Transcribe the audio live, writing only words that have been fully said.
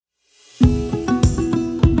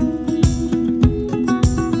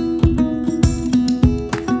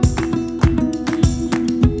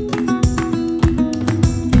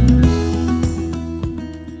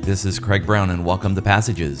This is Craig Brown, and welcome to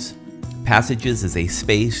Passages. Passages is a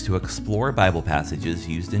space to explore Bible passages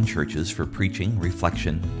used in churches for preaching,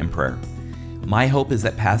 reflection, and prayer. My hope is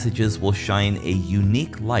that Passages will shine a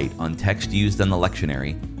unique light on text used in the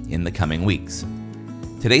lectionary in the coming weeks.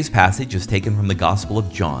 Today's passage is taken from the Gospel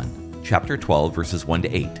of John, chapter 12, verses 1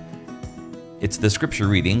 to 8. It's the scripture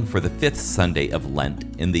reading for the fifth Sunday of Lent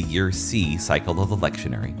in the Year C cycle of the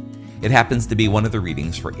lectionary. It happens to be one of the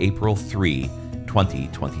readings for April 3,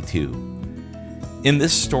 2022. In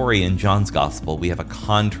this story in John's Gospel, we have a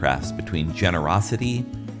contrast between generosity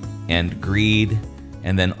and greed,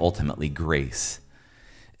 and then ultimately grace.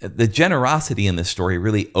 The generosity in this story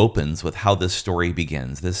really opens with how this story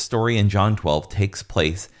begins. This story in John 12 takes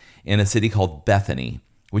place in a city called Bethany,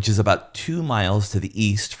 which is about 2 miles to the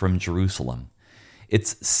east from Jerusalem.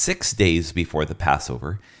 It's 6 days before the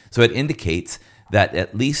Passover, so it indicates that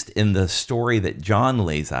at least in the story that John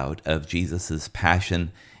lays out of Jesus'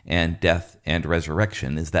 passion and death and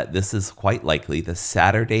resurrection, is that this is quite likely the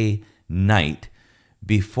Saturday night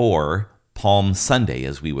before Palm Sunday,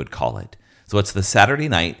 as we would call it. So it's the Saturday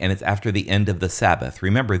night, and it's after the end of the Sabbath.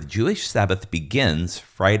 Remember, the Jewish Sabbath begins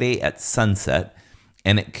Friday at sunset,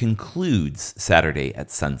 and it concludes Saturday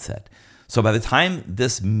at sunset. So by the time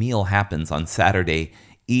this meal happens on Saturday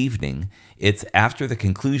evening, it's after the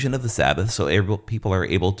conclusion of the Sabbath, so people are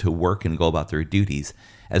able to work and go about their duties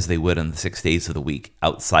as they would on the 6 days of the week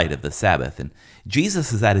outside of the Sabbath. And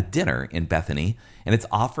Jesus is at a dinner in Bethany, and it's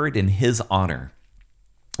offered in his honor.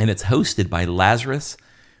 And it's hosted by Lazarus,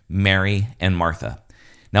 Mary, and Martha.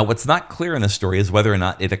 Now, what's not clear in the story is whether or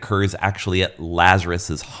not it occurs actually at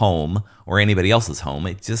Lazarus's home or anybody else's home.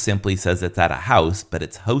 It just simply says it's at a house, but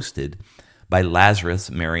it's hosted by Lazarus,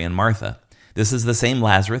 Mary, and Martha. This is the same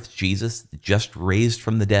Lazarus Jesus just raised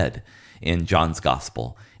from the dead in John's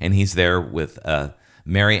Gospel, and he's there with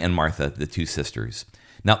Mary and Martha, the two sisters.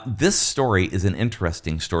 Now, this story is an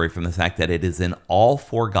interesting story from the fact that it is in all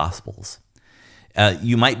 4 Gospels.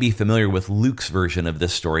 You might be familiar with Luke's version of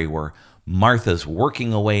this story, where Martha's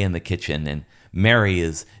working away in the kitchen and Mary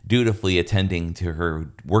is dutifully attending to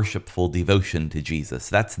her worshipful devotion to Jesus.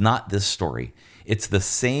 That's not this story. It's the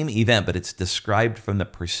same event, but it's described from the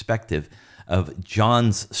perspective of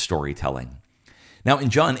John's storytelling. Now, in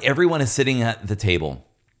John, everyone is sitting at the table.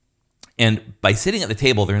 And by sitting at the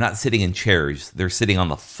table, they're not sitting in chairs, they're sitting on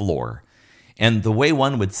the floor. And the way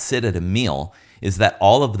one would sit at a meal is that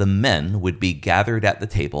all of the men would be gathered at the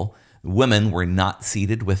table. Women were not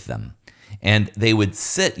seated with them. And they would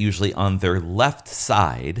sit usually on their left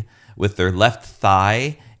side with their left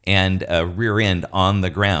thigh and rear end on the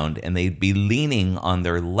ground, and they'd be leaning on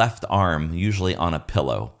their left arm, usually on a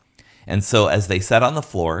pillow. And so as they sat on the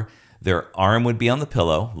floor, their arm would be on the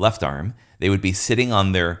pillow, left arm. They would be sitting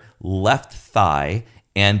on their left thigh,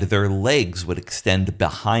 and their legs would extend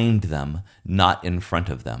behind them, not in front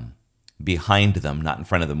of them. Behind them, not in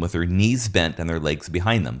front of them, with their knees bent and their legs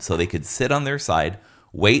behind them. So they could sit on their side,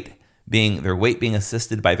 their weight being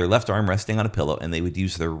assisted by their left arm resting on a pillow, and they would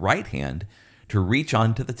use their right hand to reach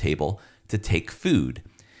onto the table to take food.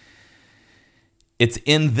 It's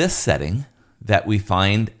in this setting that we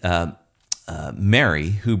find Mary,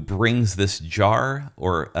 who brings this jar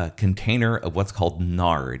or a container of what's called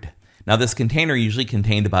nard. Now, this container usually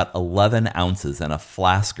contained about 11 ounces in a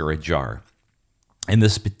flask or a jar. And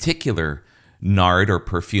this particular nard or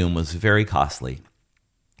perfume was very costly.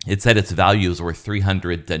 It said its values were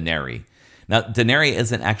 300 denarii. Now, denarii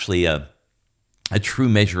isn't actually a true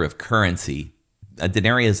measure of currency. A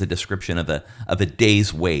denarii is a description of a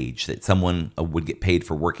day's wage that someone would get paid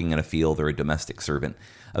for working in a field or a domestic servant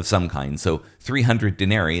of some kind. So 300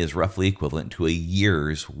 denarii is roughly equivalent to a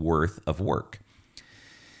year's worth of work.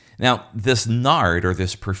 Now, this nard or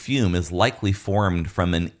this perfume is likely formed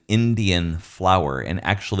from an Indian flower and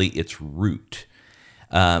actually its root.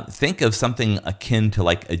 Think of something akin to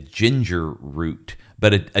like a ginger root,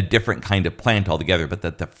 but a different kind of plant altogether, but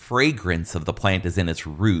that the fragrance of the plant is in its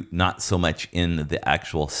root, not so much in the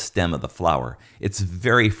actual stem of the flower. It's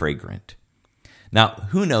very fragrant. Now,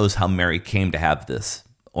 who knows how Mary came to have this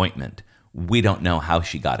ointment? We don't know how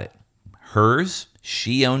she got it. Hers,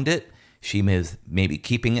 she owned it. She may be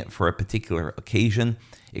keeping it for a particular occasion.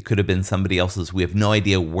 It could have been somebody else's. We have no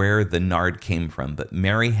idea where the nard came from, but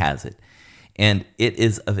Mary has it. And it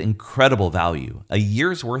is of incredible value. A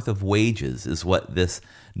year's worth of wages is what this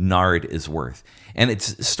nard is worth. And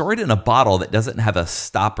it's stored in a bottle that doesn't have a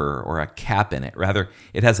stopper or a cap in it. Rather,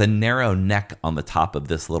 it has a narrow neck on the top of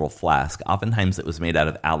this little flask. Oftentimes it was made out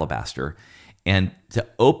of alabaster. And to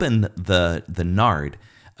open the nard,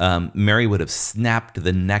 Mary would have snapped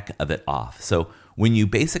the neck of it off. So when you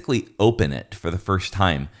basically open it for the first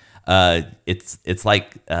time, It's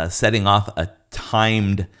like setting off a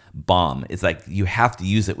timed bomb. It's like you have to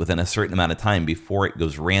use it within a certain amount of time before it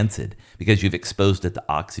goes rancid because you've exposed it to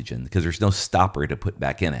oxygen because there's no stopper to put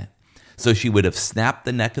back in it. So she would have snapped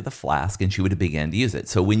the neck of the flask and she would have begun to use it.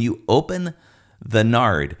 So when you open the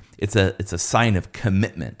nard, it's a sign of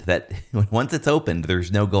commitment that once it's opened,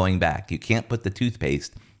 there's no going back. You can't put the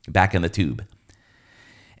toothpaste back in the tube.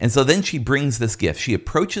 And so then she brings this gift. She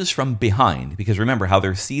approaches from behind, because remember how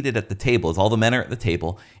they're seated at the table, is all the men are at the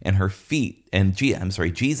table, and her feet,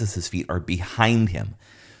 Jesus' feet are behind him.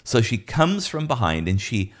 So she comes from behind and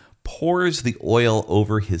she pours the oil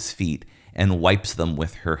over his feet and wipes them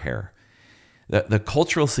with her hair. The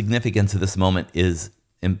cultural significance of this moment is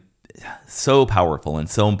so powerful and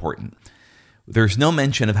so important. There's no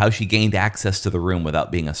mention of how she gained access to the room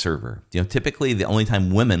without being a server. Typically the only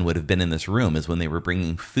time women would have been in this room is when they were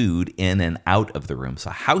bringing food in and out of the room.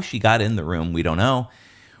 So how she got in the room, we don't know.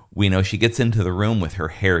 We know she gets into the room with her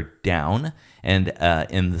hair down. And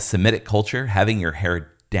in the Semitic culture, having your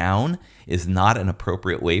hair down is not an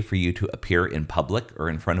appropriate way for you to appear in public or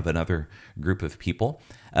in front of another group of people.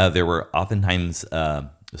 There were oftentimes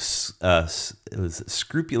it was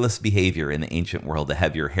scrupulous behavior in the ancient world to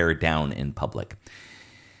have your hair down in public.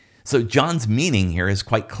 So John's meaning here is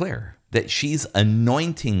quite clear, that she's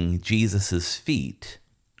anointing Jesus's feet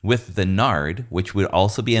with the nard, which would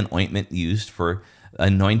also be an ointment used for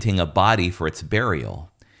anointing a body for its burial,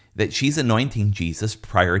 that she's anointing Jesus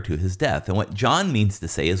prior to his death. And what John means to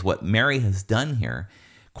say is what Mary has done here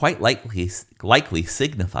quite likely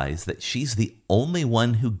signifies that she's the only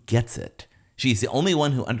one who gets it. She's the only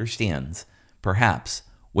one who understands, perhaps,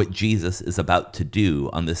 what Jesus is about to do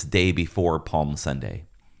on this day before Palm Sunday.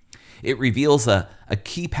 It reveals a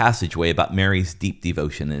key passageway about Mary's deep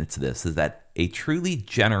devotion, and it's this, is that a truly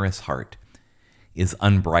generous heart is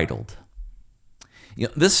unbridled.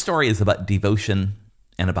 This story is about devotion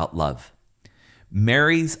and about love.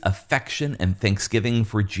 Mary's affection and thanksgiving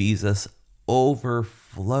for Jesus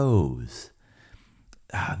overflows.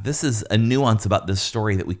 This is a nuance about this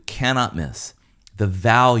story that we cannot miss. The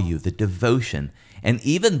value, the devotion, and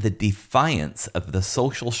even the defiance of the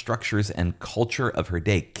social structures and culture of her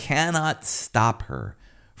day cannot stop her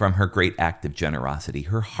from her great act of generosity.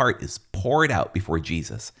 Her heart is poured out before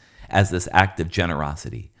Jesus as this act of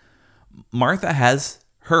generosity. Martha has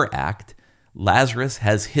her act, Lazarus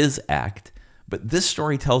has his act, but this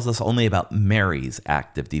story tells us only about Mary's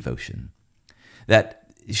act of devotion. That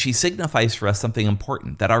she signifies for us something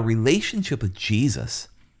important, that our relationship with Jesus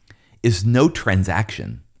is no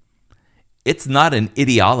transaction. It's not an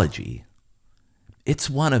ideology. It's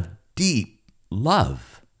one of deep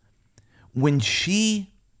love. When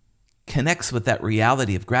she connects with that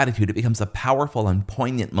reality of gratitude, it becomes a powerful and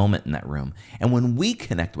poignant moment in that room. And when we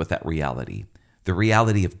connect with that reality, the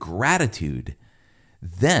reality of gratitude,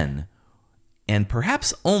 then, and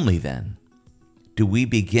perhaps only then, do we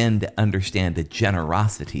begin to understand a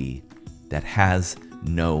generosity that has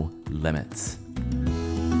no limits.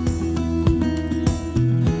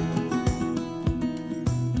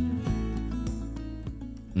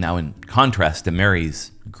 Now, in contrast to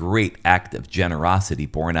Mary's great act of generosity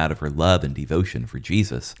born out of her love and devotion for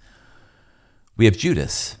Jesus, we have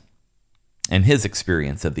Judas and his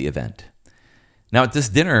experience of the event. Now, at this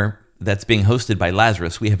dinner that's being hosted by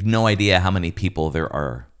Lazarus, we have no idea how many people there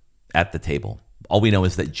are at the table. All we know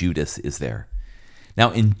is that Judas is there.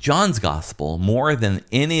 Now, in John's gospel, more than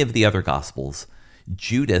any of the other gospels,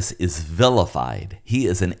 Judas is vilified. He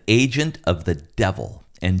is an agent of the devil.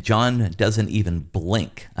 And John doesn't even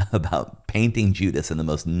blink about painting Judas in the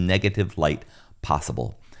most negative light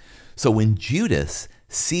possible. So when Judas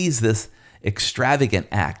sees this extravagant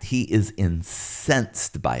act, he is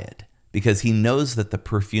incensed by it because he knows that the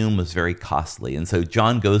perfume was very costly. And so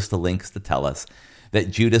John goes to lengths to tell us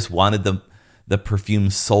that Judas wanted the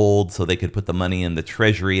perfume sold so they could put the money in the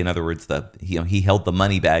treasury. In other words, he held the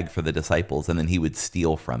money bag for the disciples and then he would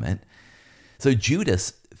steal from it. So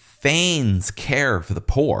Judas feigns care for the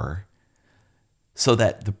poor so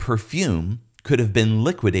that the perfume could have been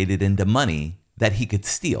liquidated into money that he could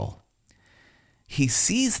steal. He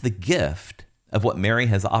sees the gift of what Mary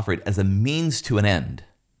has offered as a means to an end.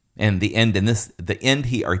 And the end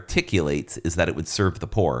he articulates is that it would serve the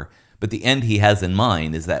poor. But the end he has in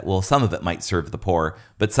mind is that, well, some of it might serve the poor,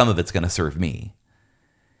 but some of it's going to serve me.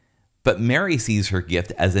 But Mary sees her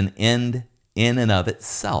gift as an end in and of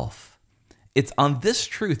itself. It's on this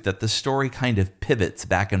truth that the story kind of pivots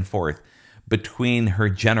back and forth between her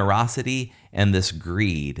generosity and this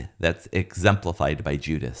greed that's exemplified by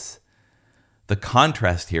Judas. The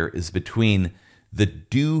contrast here is between the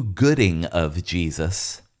do-gooding of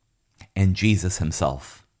Jesus and Jesus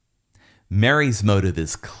himself. Mary's motive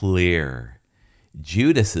is clear.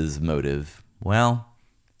 Judas's motive, well,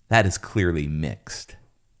 that is clearly mixed.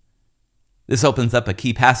 This opens up a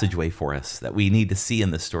key passageway for us that we need to see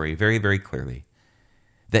in this story very, very clearly.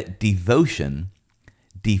 That devotion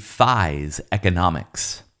defies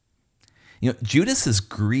economics. Judas's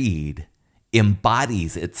greed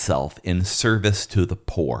embodies itself in service to the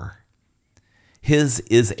poor. His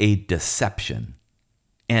is a deception,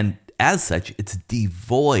 and as such, it's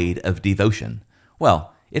devoid of devotion.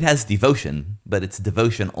 Well, it has devotion, but it's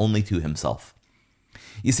devotion only to himself.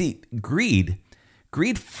 You see, greed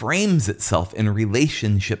frames itself in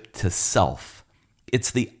relationship to self. It's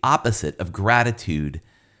the opposite of gratitude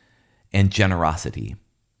and generosity.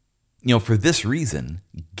 For this reason,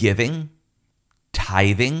 giving,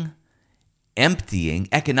 tithing, emptying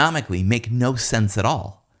economically make no sense at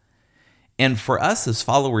all. And for us as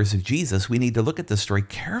followers of Jesus, we need to look at this story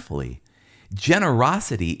carefully.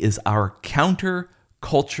 Generosity is our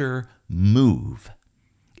counter-culture move.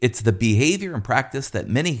 It's the behavior and practice that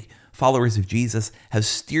many followers of Jesus have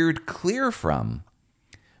steered clear from.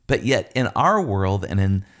 But yet, in our world and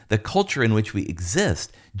in the culture in which we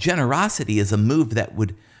exist, generosity is a move that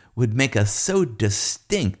would make us so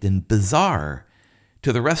distinct and bizarre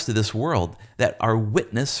to the rest of this world that our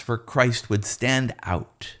witness for Christ would stand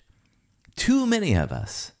out. Too many of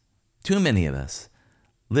us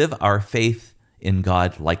live our faith in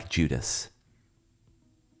God like Judas.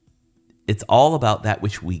 It's all about that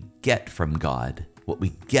which we get from God, what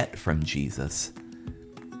we get from Jesus.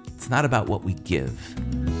 It's not about what we give.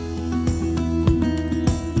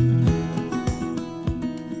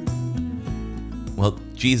 Well,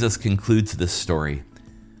 Jesus concludes this story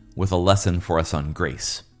with a lesson for us on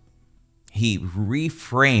grace. He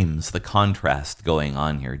reframes the contrast going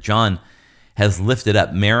on here. John has lifted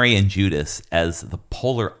up Mary and Judas as the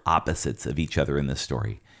polar opposites of each other in this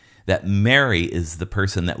story. That Mary is the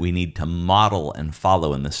person that we need to model and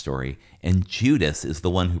follow in this story, and Judas is the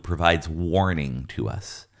one who provides warning to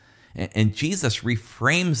us. And Jesus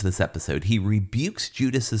reframes this episode. He rebukes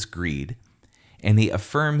Judas's greed, and he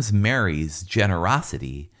affirms Mary's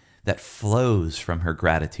generosity that flows from her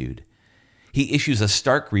gratitude. He issues a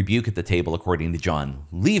stark rebuke at the table, according to John.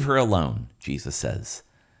 Leave her alone, Jesus says.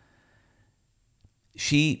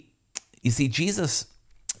 Jesus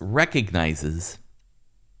recognizes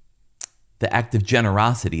the act of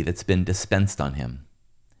generosity that's been dispensed on him.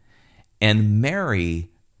 And Mary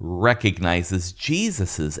recognizes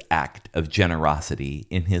Jesus' act of generosity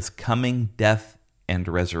in his coming death and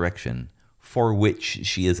resurrection, for which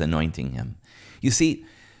she is anointing him. You see,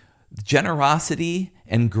 generosity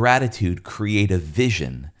and gratitude create a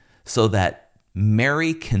vision so that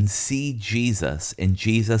Mary can see Jesus and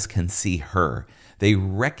Jesus can see her. They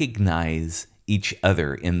recognize each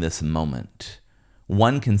other in this moment.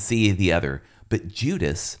 One can see the other, but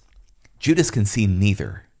Judas can see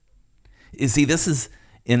neither. You see, this is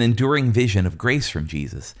an enduring vision of grace from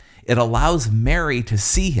Jesus. It allows Mary to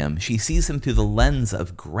see him. She sees him through the lens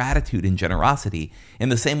of gratitude and generosity in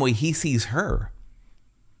the same way he sees her.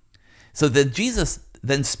 So then Jesus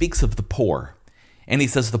then speaks of the poor, and he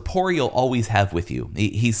says, the poor you'll always have with you.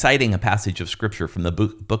 He's citing a passage of scripture from the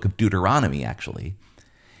book of Deuteronomy, actually.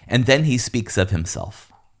 And then he speaks of himself.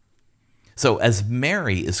 So as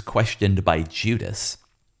Mary is questioned by Judas,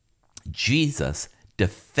 Jesus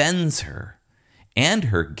defends her and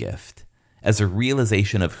her gift as a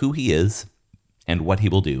realization of who he is and what he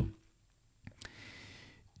will do.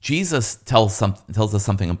 Jesus tells us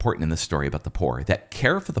something important in this story about the poor, that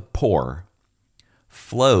care for the poor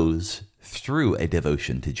flows through a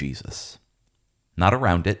devotion to Jesus. Not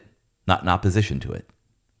around it, not in opposition to it,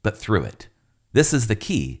 but through it. This is the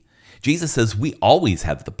key. Jesus says we always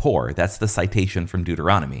have the poor. That's the citation from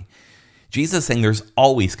Deuteronomy. Jesus is saying there's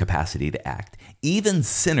always capacity to act. Even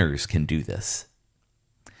sinners can do this.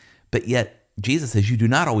 But yet, Jesus says you do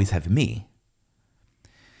not always have me.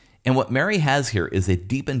 And what Mary has here is a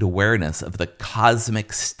deepened awareness of the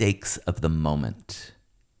cosmic stakes of the moment.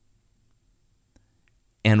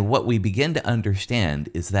 And what we begin to understand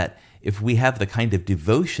is that if we have the kind of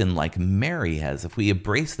devotion like Mary has, if we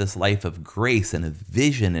embrace this life of grace and a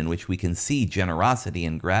vision in which we can see generosity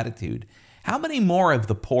and gratitude, how many more of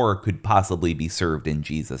the poor could possibly be served in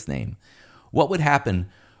Jesus' name? What would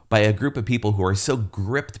happen by a group of people who are so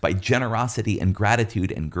gripped by generosity and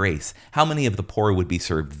gratitude and grace? How many of the poor would be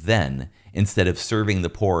served then instead of serving the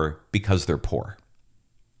poor because they're poor?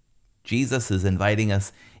 Jesus is inviting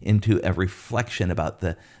us into a reflection about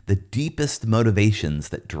the deepest motivations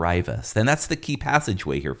that drive us. And that's the key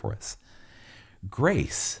passageway here for us.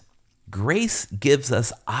 Grace gives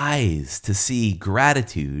us eyes to see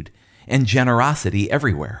gratitude and generosity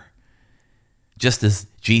everywhere. Just as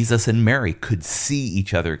Jesus and Mary could see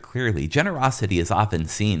each other clearly, generosity is often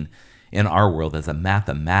seen in our world as a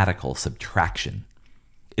mathematical subtraction.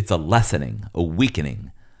 It's a lessening, a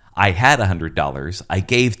weakening. I had $100, I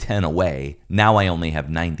gave 10 away, now I only have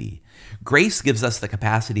 90. Grace gives us the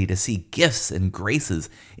capacity to see gifts and graces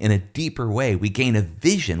in a deeper way. We gain a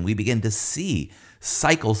vision, we begin to see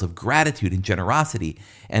cycles of gratitude and generosity,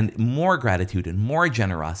 and more gratitude and more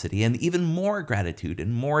generosity, and even more gratitude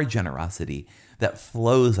and more generosity that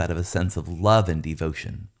flows out of a sense of love and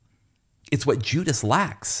devotion. It's what Judas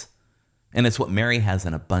lacks, and it's what Mary has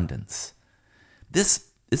in abundance.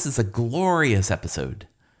 This is a glorious episode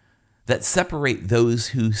that separate those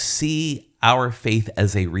who see our faith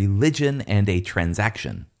as a religion and a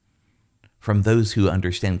transaction from those who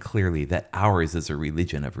understand clearly that ours is a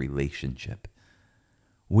religion of relationship.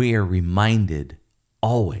 We are reminded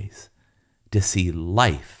always to see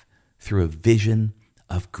life through a vision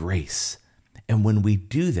of grace. And when we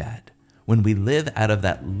do that, when we live out of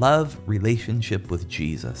that love relationship with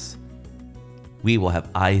Jesus, we will have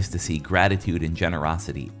eyes to see gratitude and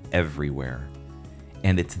generosity everywhere.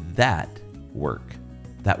 And it's that work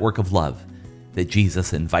of love, that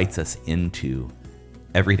Jesus invites us into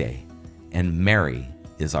every day. And Mary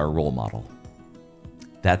is our role model.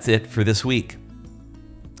 That's it for this week.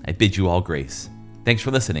 I bid you all grace. Thanks for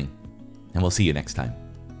listening, and we'll see you next time.